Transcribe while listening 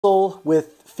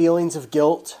With feelings of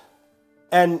guilt?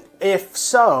 And if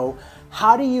so,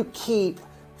 how do you keep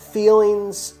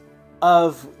feelings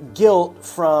of guilt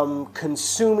from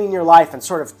consuming your life and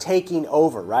sort of taking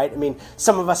over, right? I mean,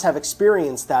 some of us have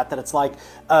experienced that it's like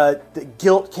the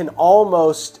guilt can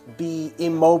almost be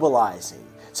immobilizing.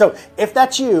 So if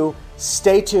that's you,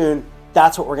 stay tuned.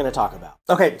 That's what we're going to talk about.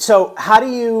 Okay, so how do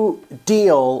you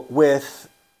deal with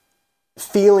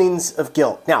feelings of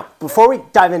guilt? Now, before we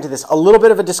dive into this, a little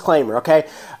bit of a disclaimer, okay?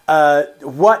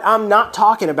 What I'm not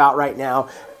talking about right now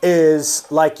is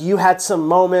like you had some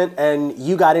moment and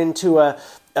you got into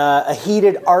a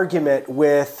heated argument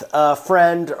with a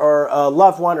friend or a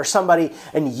loved one or somebody,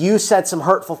 and you said some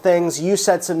hurtful things, you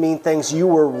said some mean things, you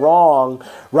were wrong,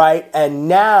 right? And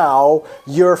now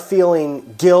you're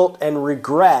feeling guilt and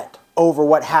regret over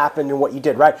what happened and what you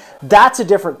did, right? That's a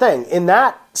different thing. In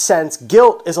that sense,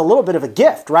 guilt is a little bit of a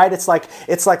gift, right? It's like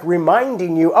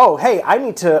reminding you, oh, hey, I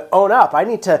need to own up. I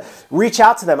need to reach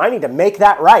out to them. I need to make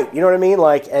that right. You know what I mean?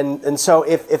 Like, and so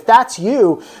if that's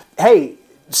you, hey,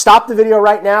 stop the video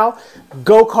right now,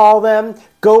 go call them,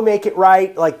 go make it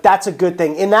right. Like, that's a good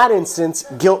thing. In that instance,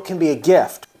 guilt can be a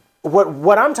gift.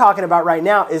 What I'm talking about right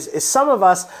now is some of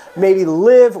us maybe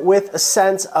live with a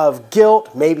sense of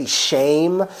guilt, maybe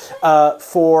shame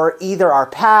for either our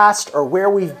past or where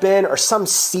we've been or some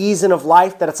season of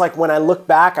life that it's like when I look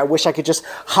back, I wish I could just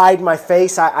hide my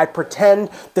face. I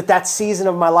pretend that season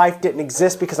of my life didn't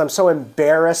exist because I'm so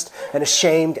embarrassed and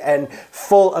ashamed and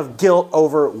full of guilt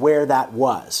over where that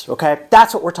was, okay?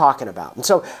 That's what we're talking about. And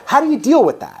so how do you deal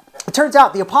with that? It turns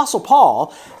out the Apostle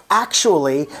Paul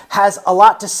actually has a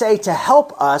lot to say to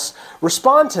help us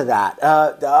respond to that.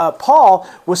 Paul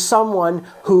was someone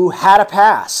who had a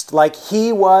past. Like,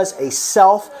 he was a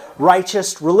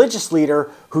self-righteous religious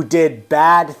leader who did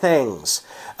bad things.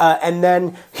 And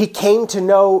then he came to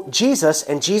know Jesus,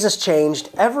 and Jesus changed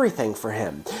everything for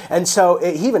him. And so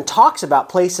he even talks about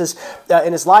places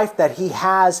in his life that he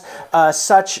has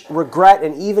such regret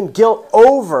and even guilt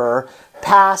over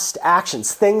past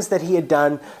actions, things that he had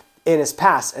done in his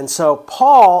past. And so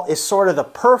Paul is sort of the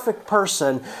perfect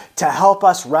person to help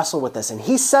us wrestle with this. And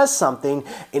he says something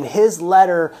in his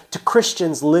letter to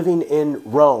Christians living in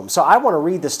Rome. So I want to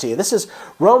read this to you. This is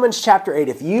Romans chapter 8.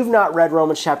 If you've not read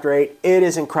Romans chapter 8, it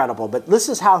is incredible. But this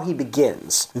is how he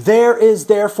begins. There is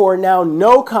therefore now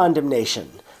no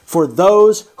condemnation for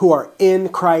those who are in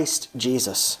Christ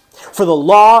Jesus. For the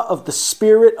law of the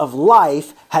Spirit of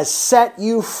life has set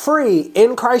you free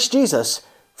in Christ Jesus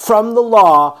from the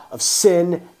law of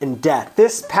sin and death.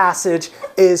 This passage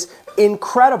is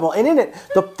incredible. And in it,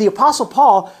 the Apostle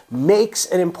Paul makes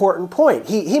an important point.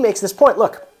 He makes this point.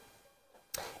 Look,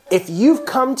 if you've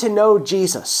come to know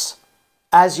Jesus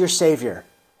as your Savior,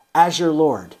 as your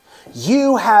Lord,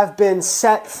 you have been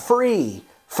set free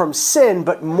from sin,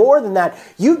 but more than that,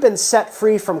 you've been set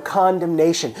free from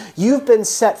condemnation. You've been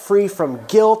set free from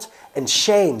guilt and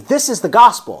shame. This is the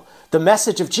gospel, the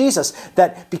message of Jesus,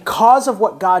 that because of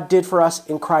what God did for us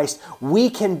in Christ, we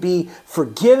can be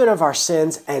forgiven of our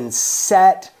sins and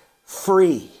set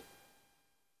free.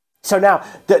 So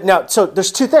so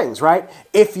there's two things, right?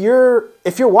 If you're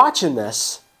watching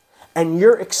this and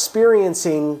you're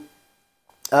experiencing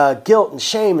guilt and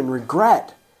shame and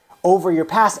regret over your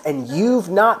past, and you've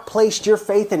not placed your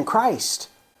faith in Christ,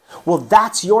 well,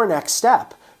 that's your next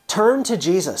step. Turn to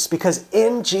Jesus, because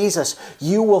in Jesus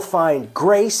you will find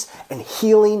grace and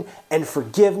healing and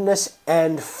forgiveness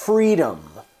and freedom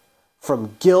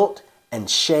from guilt and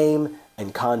shame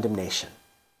and condemnation.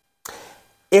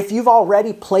 If you've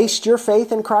already placed your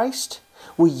faith in Christ,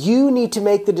 well, you need to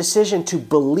make the decision to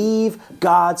believe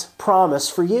God's promise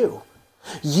for you.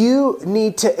 You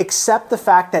need to accept the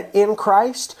fact that in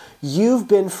Christ, you've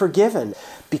been forgiven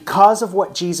because of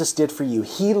what Jesus did for you.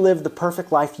 He lived the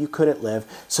perfect life you couldn't live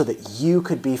so that you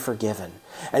could be forgiven.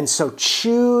 And so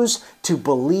choose to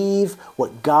believe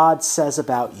what God says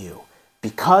about you.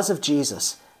 Because of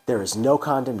Jesus, there is no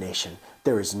condemnation.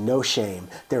 There is no shame.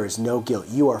 There is no guilt.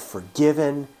 You are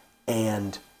forgiven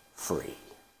and free.